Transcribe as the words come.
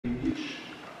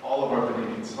all of our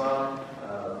B'nai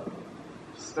Mitzvah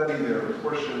study their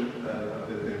portion that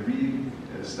they read,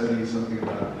 study something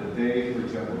about the day, for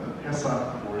example, about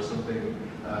Pesach, or something,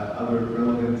 other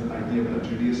relevant idea about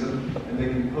Judaism, and they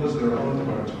compose their own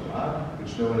Dvar Torah,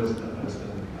 which Noah has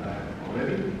done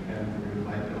already, and we would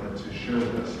like Noah to share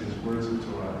with us his words of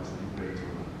Torah, his Dvar Torah.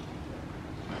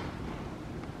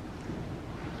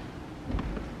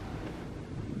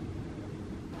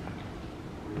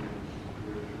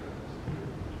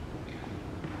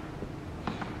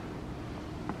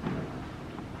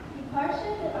 The parsha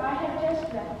that I have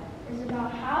just read is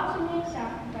about how to make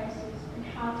sacrifices and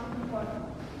how to perform them.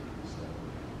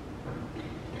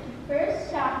 The first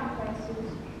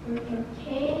sacrifices were from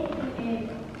Cain and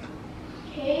Abel.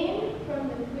 Cain from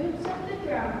the fruits of the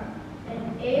ground,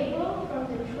 and Abel from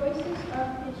the choicest of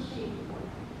his sheep.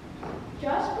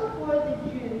 Just before the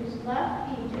Jews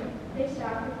left Egypt, they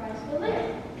sacrificed a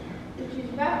lamb, which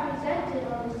is represented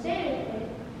on the Seder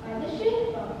plate by the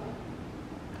sheep bone.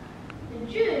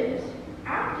 The Jews,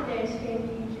 after they escaped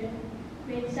Egypt,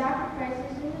 made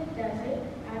sacrifices in the desert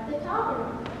at the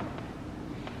tabernacle.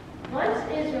 Once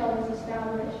Israel was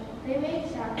established, they made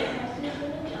sacrifices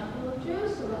in the Temple of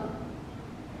Jerusalem.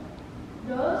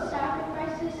 Those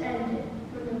sacrifices ended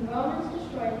when the Romans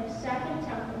destroyed the Second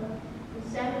Temple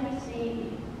in 70 CE.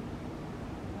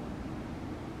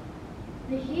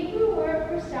 The Hebrew word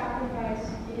for sacrifice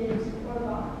is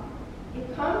korban.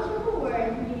 It comes from a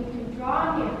word meaning to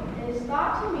draw near, and is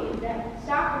thought to mean that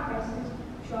sacrifices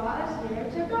draw us near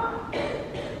to God.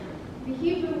 The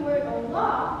Hebrew word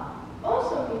olah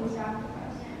also means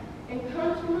sacrifice, and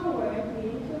comes from a word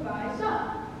meaning to rise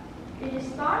up. It is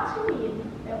thought to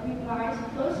mean that we rise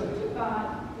closer to God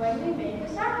when we make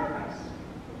a sacrifice.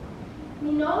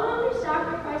 We no longer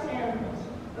sacrifice animals,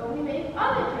 but we make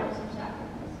other types of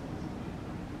sacrifices.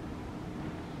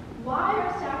 Why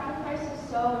are sacrifices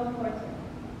so important?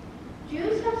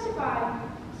 Jews have survived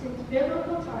since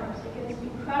biblical times against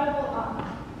incredible odds.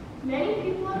 Many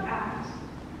people have asked,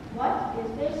 what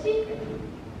is their secret?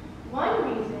 One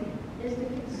reason is the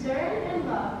concern and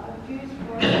love of Jews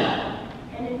for God,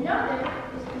 and another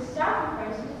is the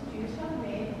sacrifices Jews have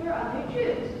made for other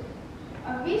Jews.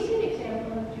 A recent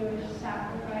example of Jewish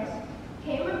sacrifice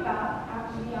came about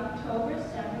after the October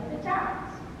 7th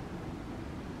attacks.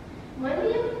 When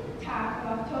the attack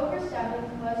of October 7th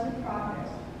was in progress,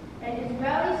 and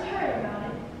Israelis heard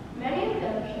about it, many of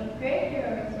them showed great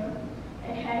heroism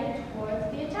and headed towards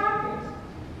the attackers.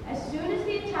 As soon as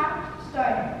the attack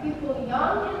started, people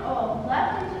young and old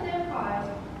leapt into their cars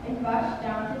and rushed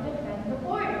down to defend the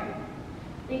border.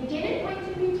 They didn't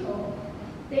wait to be told.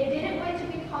 They didn't wait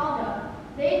to be called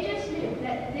up. They just knew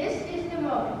that this is the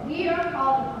moment we are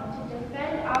called upon to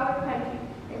defend our country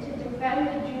and to defend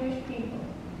the Jewish people.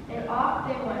 And off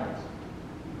they went.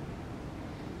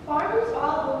 Farmers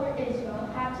all over Israel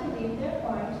had to leave their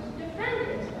farms to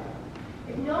defend Israel.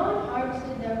 If no one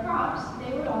harvested their crops,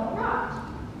 they would all rot.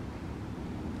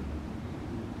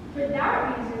 For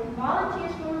that reason,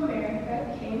 volunteers from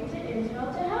America came to Israel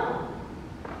to help.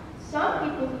 Some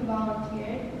people who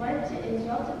volunteered went to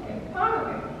Israel to pick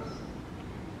pomegranates.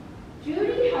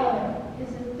 Judy Heller is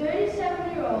a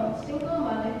 37-year-old single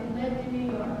mother who lived in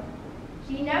New York.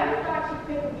 She never thought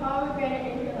she'd pick a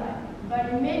pomegranate in her life, but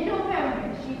in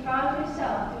mid-November, she found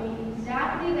herself doing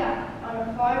exactly that on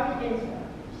a farm in Israel.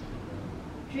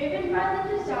 Driven by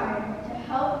the desire to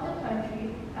help the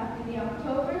country after the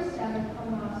October 7th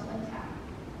Hamas attack.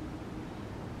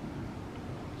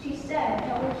 She said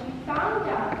that when she found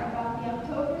out about the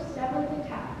October 7th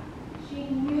attack, she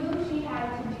knew she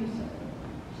had to do something.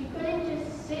 She couldn't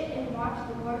just sit and watch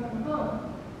the war from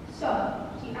home. So,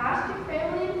 she asked her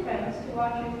family and friends to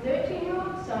watch her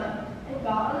 13-year-old son and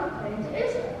got on a plane to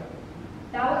Israel.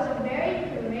 That was a very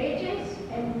courageous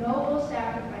and noble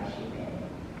sacrifice she made.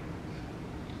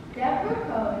 Deborah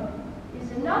Cohen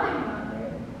is another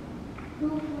mother who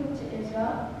flew to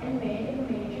Israel and made a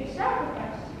major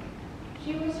sacrifice.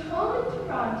 She was home in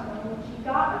Toronto when she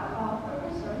got a call from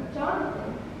her son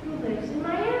Jonathan, who lives in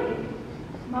Miami.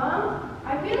 Mom,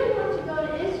 I really want to go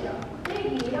to Israel. They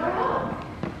need our help.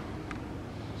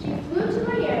 She flew to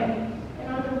Miami, and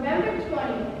on November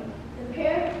 20th, the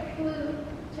pair flew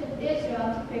to Israel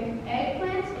to pick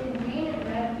eggplants and green and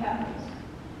red peppers.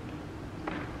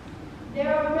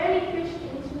 There are many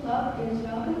Christians who love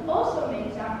Israel who also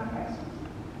make sacrifices.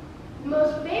 The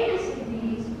most famous of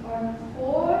these are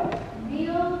 4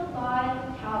 real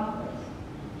live cowboys.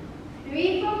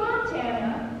 3 from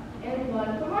Montana and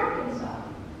 1 from Arkansas.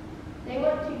 They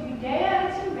went to Judea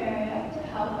and Samaria to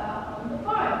help out on the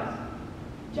farms.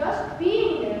 Just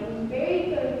being there was very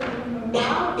good for the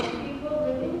morale of the people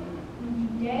living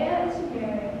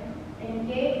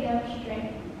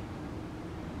strength.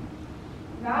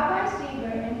 Rabbi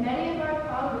Sieber and many of our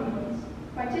congregants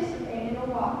participate in a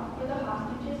walk for the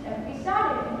hostages every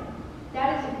Saturday. That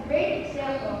is a great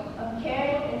example of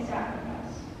caring and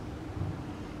sacrifice.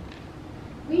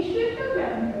 We should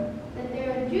remember that there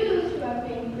are Jews who have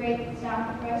made great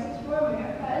sacrifices for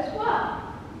America as well.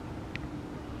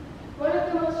 One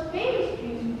of the most famous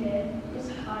Jews who did is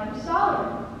Chaim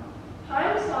Solomon.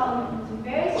 Chaim Solomon was a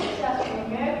very successful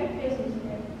American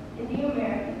businessman in the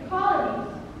American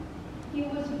colonies. He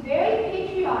was very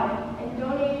patriotic and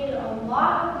donated a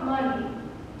lot of money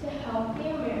to help the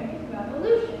American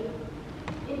Revolution.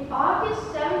 In August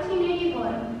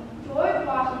 1781, George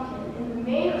Washington and the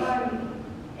main army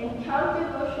and Count de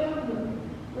Beauchamp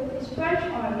with his French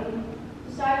army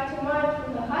decided to march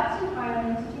from the Hudson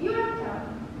Islands to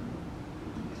Yorktown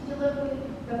to deliver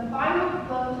the final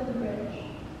blow to the British.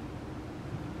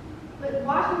 But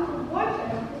Washington's war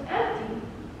chest was empty,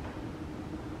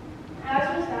 as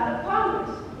was that of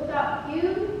Congress, without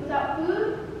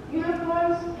food,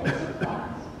 uniforms, and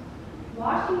supplies.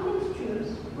 Washington's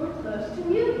troops were close to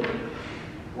mutiny.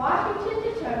 Washington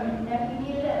determined that he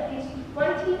needed at least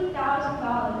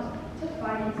 $20,000 to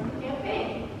finance the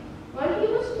campaign. When he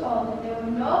was told that there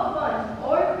were no funds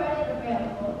or credit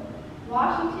available,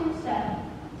 Washington said,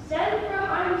 "Send for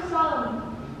Chaim Solomon."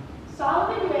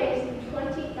 Solomon raised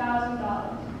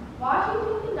 $20,000.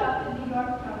 Washington conducted the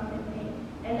Yorktown campaign,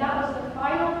 and that was the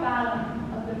final battle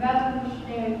of the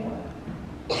Revolutionary War.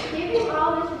 Giving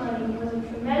all this money was a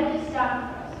tremendous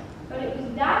sacrifice, but it was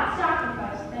that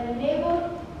sacrifice that enabled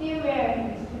the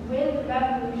Americans to win the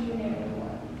Revolutionary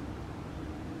War.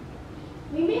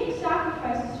 We make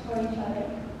sacrifices for each other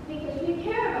because we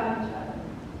care about each other.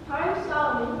 Chaim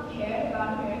Solomon cared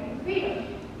about American freedom.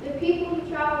 The people who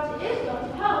traveled to Israel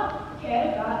to help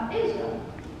cared about Israel.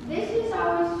 This is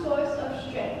our source of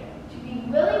strength, to be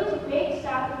willing to make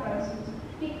sacrifices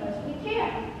because we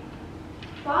care.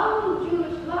 Following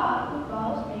Jewish law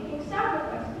involves making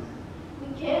sacrifices.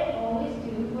 We can't always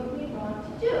do what we want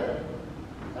to do.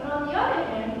 But on the other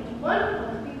hand, it's wonderful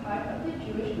to be part of the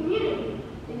Jewish community.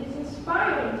 It is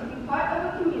inspiring to be part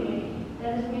of a community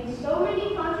that has made so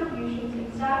many contributions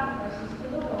and sacrifices to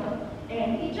the world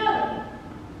and each other.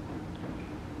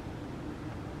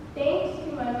 Thanks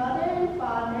to my mother and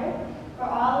father for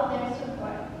all of their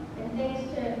support. And thanks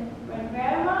to my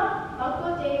grandma,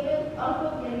 Uncle David,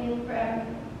 Uncle Gideon for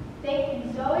everything. Thank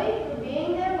you, Zoe, for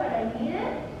being there when I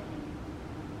needed.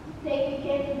 Thank you,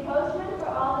 Candy Postman, for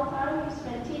all the time you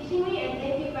spent teaching me. And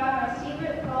thank you, Rabbi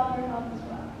Siebert, for all your help as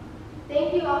well.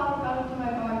 Thank you all for coming to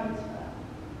my Bar Mitzvah.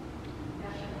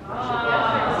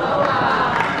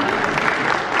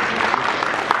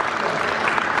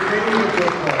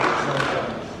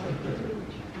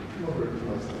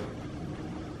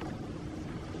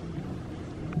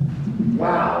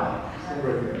 Wow. So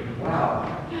very good. Wow.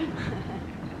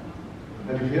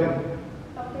 How do you feel?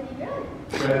 Pretty good.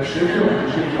 It should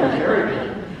feel very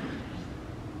good.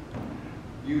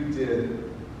 You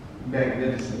did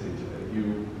magnificently today.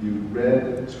 You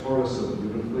read Torah so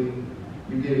beautifully.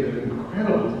 You gave an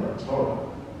incredible Dvar Torah,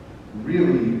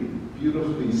 really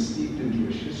beautifully steeped in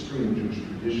Jewish history and Jewish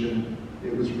tradition.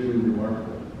 It was really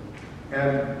remarkable.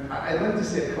 And I'd like to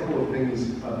say a couple of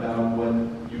things about what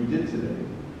you did today.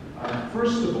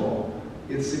 First of all,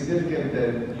 it's significant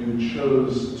that you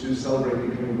chose to celebrate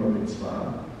the coming Bar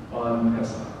Mitzvah on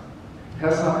Pesach.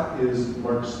 Pesach is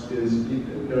known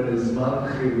as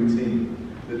Zman Cheruti,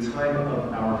 the time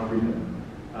of our freedom.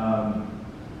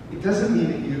 It doesn't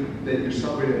mean that you're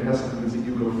celebrating Pesach means that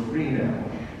you go free now.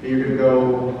 That you're going to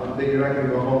go, that you're not going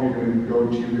to go home, you're going to go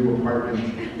to your new apartment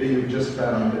that you've just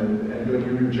found and go to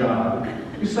your new job.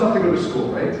 You still have to go to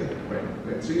school, right?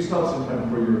 Right. So you still have some time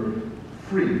before you're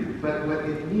free. But what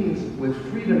it means with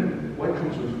freedom, what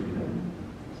comes with freedom?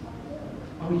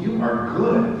 Oh, you are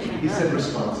good. He said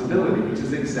responsibility, which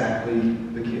is exactly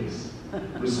the case.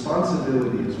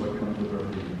 Responsibility is what comes with our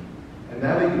freedom. And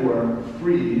now that you are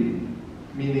free,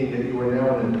 meaning that you are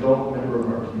now an adult member of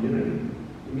our community,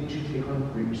 it means you take on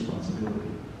great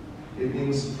responsibility. It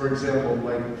means, for example,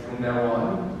 like from now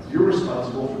on, you're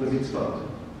responsible for the mitzvot.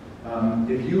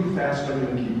 If you fast on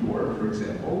Yom Kippur, for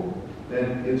example,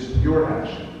 then it's your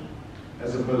action,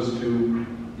 as opposed to,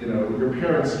 your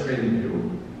parents training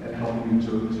you and helping you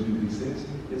to do these things.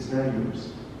 It's now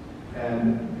yours.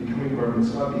 And becoming Bar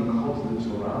Mitzvah, being called to the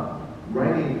Torah,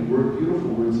 writing beautiful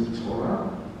words of Torah,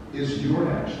 is your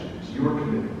action, it's your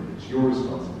commitment, it's your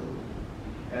responsibility.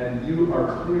 And you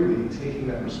are clearly taking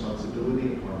that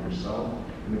responsibility upon yourself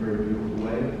in a very beautiful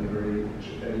way,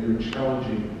 and you're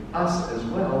challenging us as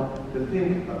well to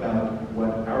think about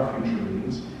what our future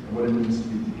means and what it means to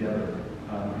be together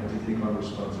and to take on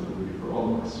responsibility for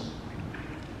all of us.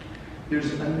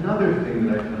 There's another thing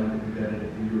that I found embedded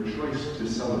in your choice to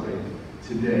celebrate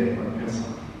today on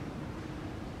Pesach.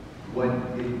 What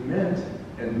it meant,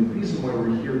 and the reason why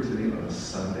we're here today on a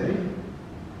Sunday,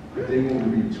 the day when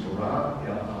we read Torah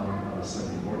on a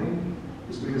Sunday morning,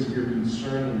 is because we are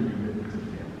concerned in your commitment to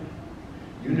family.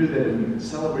 You knew that in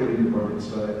celebrating the Bar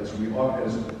Mitzvah as we might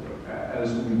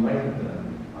have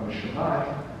done on a Shabbat,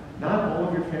 not all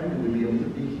of your family would be able to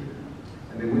be here,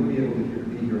 and they wouldn't be able to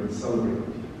be here and celebrate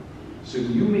with you. So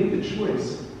you made the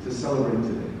choice to celebrate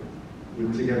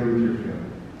today, together with your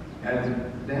family.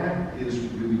 And that is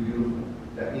really beautiful.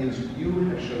 That means you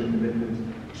have shown a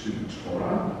commitment to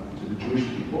Torah, to the Jewish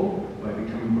people, by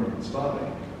becoming Bar Mitzvah,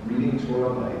 by reading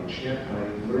Torah, by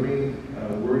learning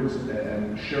words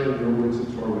and sharing your words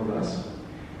of Torah with us.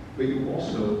 But you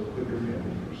also put your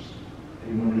family first. And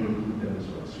you want to include them as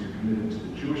well. So you're committed to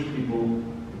the Jewish people,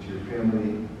 and to your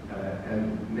family,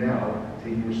 and now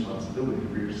taking responsibility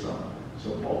for yourself. So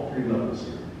all three levels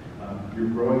here. You're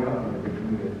growing up and you're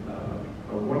becoming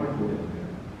a wonderful young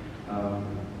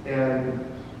man.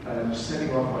 And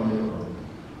setting off on your own.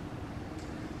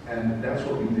 And that's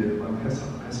what we did on Pesach.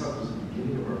 Pesach was the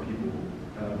beginning of our people,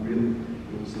 really.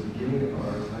 It was the beginning of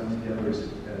our time together as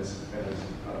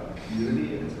a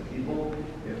community and as a people.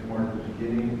 It marked the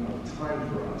beginning of time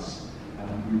for us.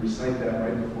 We recite that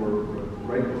right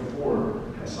before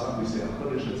Pesach. We say,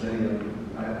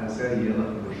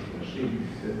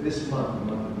 that this month, the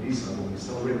month of Nisan, when we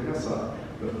celebrate Pesach,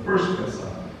 the first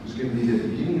Pesach is going to be the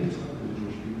beginning of time for the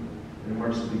Jewish people. And it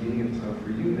marks the beginning of time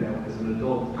for you now as an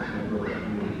adult member of our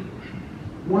community.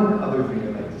 One other thing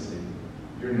I'd like to say,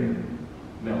 your name,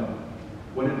 Noah.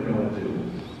 What did Noah do?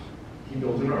 He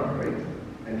built an ark, right?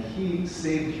 And he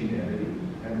saved humanity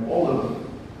and all of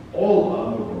the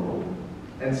world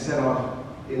and set off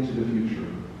into the future.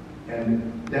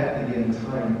 And that began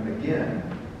time again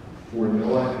for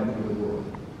Noah and for the world.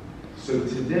 So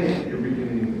today, you're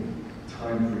beginning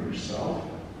time for yourself,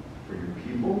 for your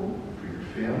people, for your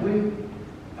family,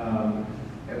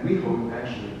 and we hope,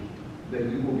 actually, that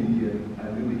you will begin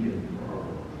a new beginning for our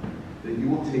world. That you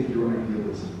will take your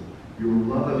idealism, your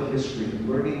love of history,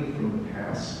 learning from the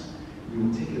past, you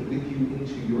will take it with you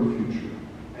into your future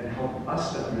and help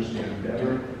us to understand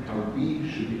better how we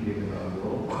should behave in our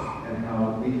world and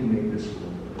how we can make this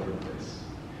world a better place.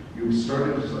 You have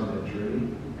started us on that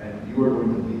journey, and you are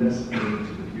going to lead us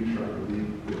into the future, I believe,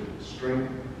 with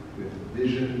strength, with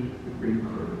vision, with great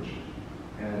courage.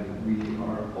 And we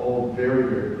are all very,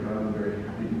 very proud and very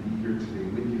happy to be here today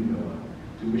with you, Noah,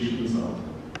 to wish you resolve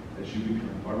as you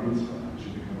become Bar Mitzvah, as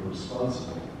you become a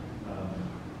responsible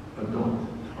adult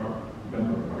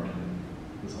member of our community.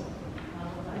 Resolve.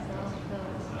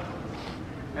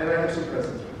 And I have some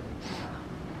presents for you.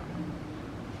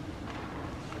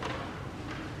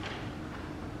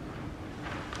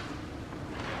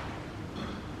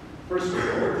 First of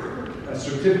all, a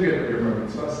certificate of your Bar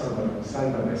Mitzvah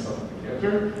signed by myself and the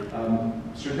cantor.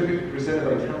 Certificate presented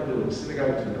by Town Village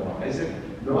Synagogue to Noah Isaac.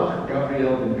 Noah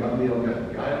Gabriel and Gabriel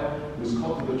Gabriel was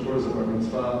called to the Torah's Bar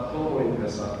Mitzvah, Chol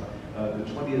Pesach, the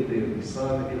 20th day of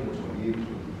Nisan, April 28,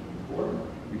 2024.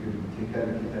 You can take that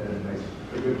and keep that in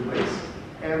a good place.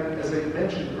 And as I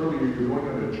mentioned earlier, you're going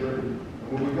on a journey.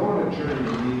 And when we go on a journey,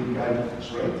 we need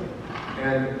guidance, right?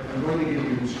 And I'm going to give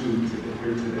you two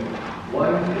here today.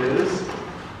 One is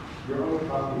your own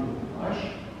copy of the flash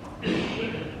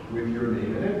with your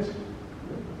name in it.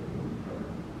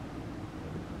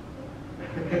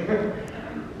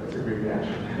 That's a great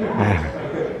reaction.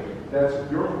 That's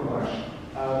your Chumash,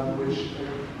 which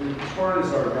the Torah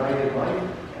is our guide in life,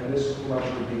 and this Chumash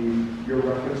would be your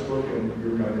reference book and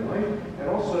your guide in life, and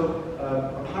also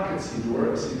a pocket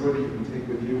siddur, a siddur that you can take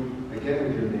with you, again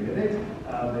with your name in it,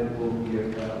 and it will be a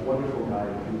wonderful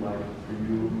guide in life for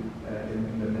you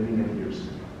in the many, many years to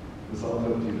come. This all up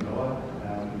to you, Noah.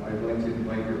 I'd like to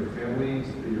invite your family,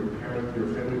 your parent, your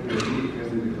family, your immediate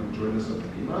family to come join us at the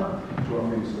Bima to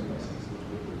offer you some blessings.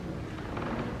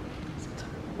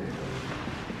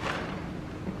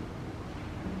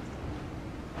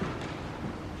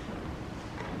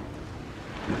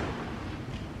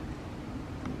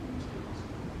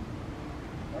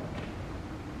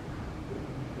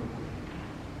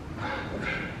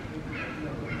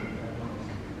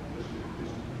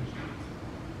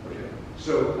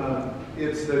 So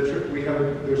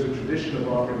there's a tradition of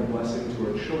offering a blessing to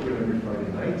our children every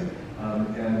Friday night,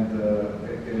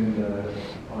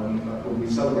 when we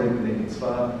celebrate the Bar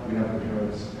Mitzvah, we have the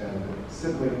parents and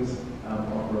siblings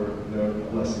offer the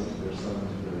blessing to their son,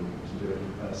 to their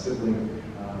sibling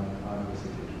on this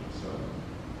occasion. So,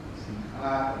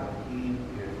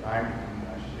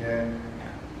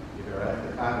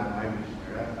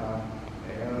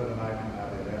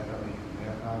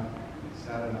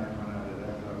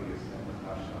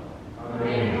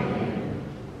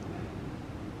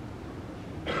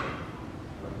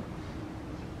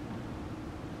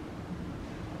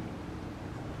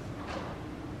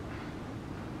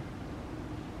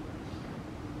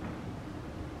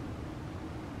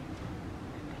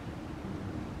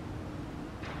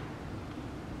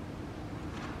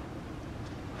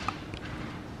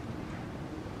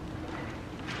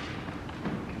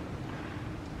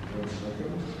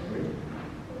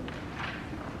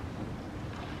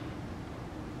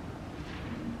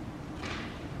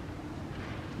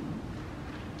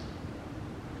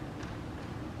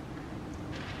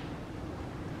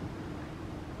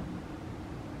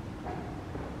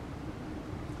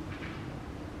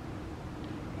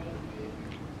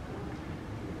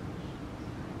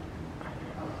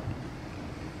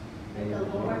 May the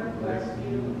Lord bless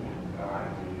you and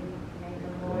guard you. May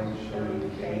the Lord show you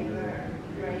favor and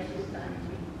be gracious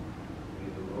unto you. May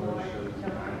the Lord show you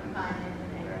kindness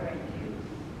and correct you.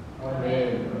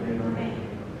 Amen. Amen.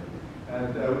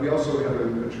 And we also have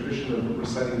a tradition of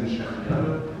reciting the Shema,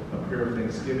 a prayer of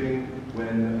thanksgiving,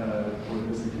 when for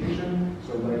this occasion.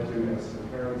 So I'd like to ask the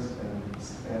parents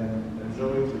and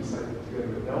Zoe to recite together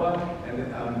with Noah, and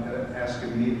ask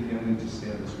immediate family to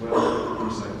stand as well to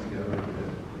recite together with them.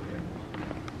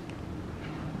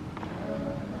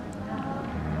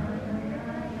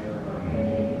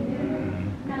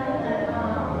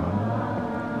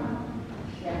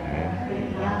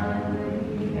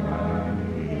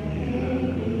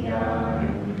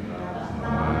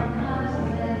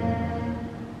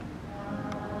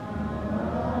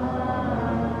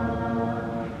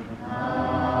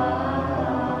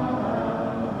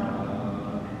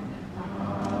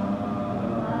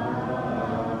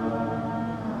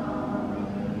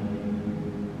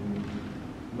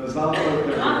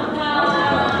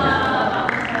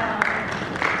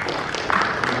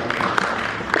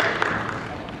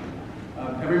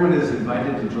 Everyone is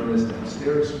invited to join us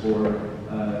downstairs for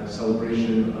a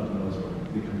celebration of Noah's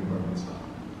becoming Bar Mitzvah.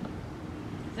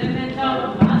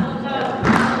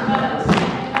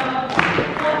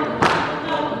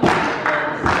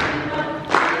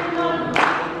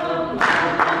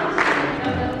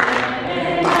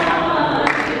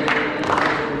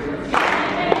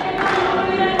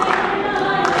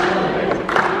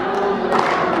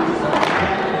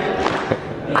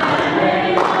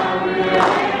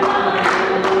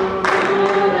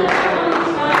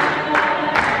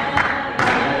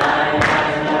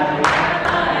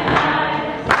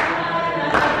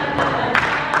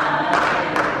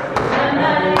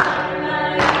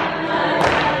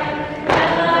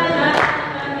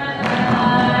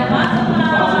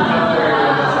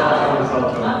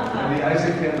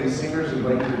 Singers would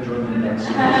like you to join them next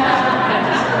year.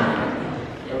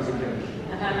 That was a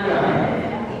gift.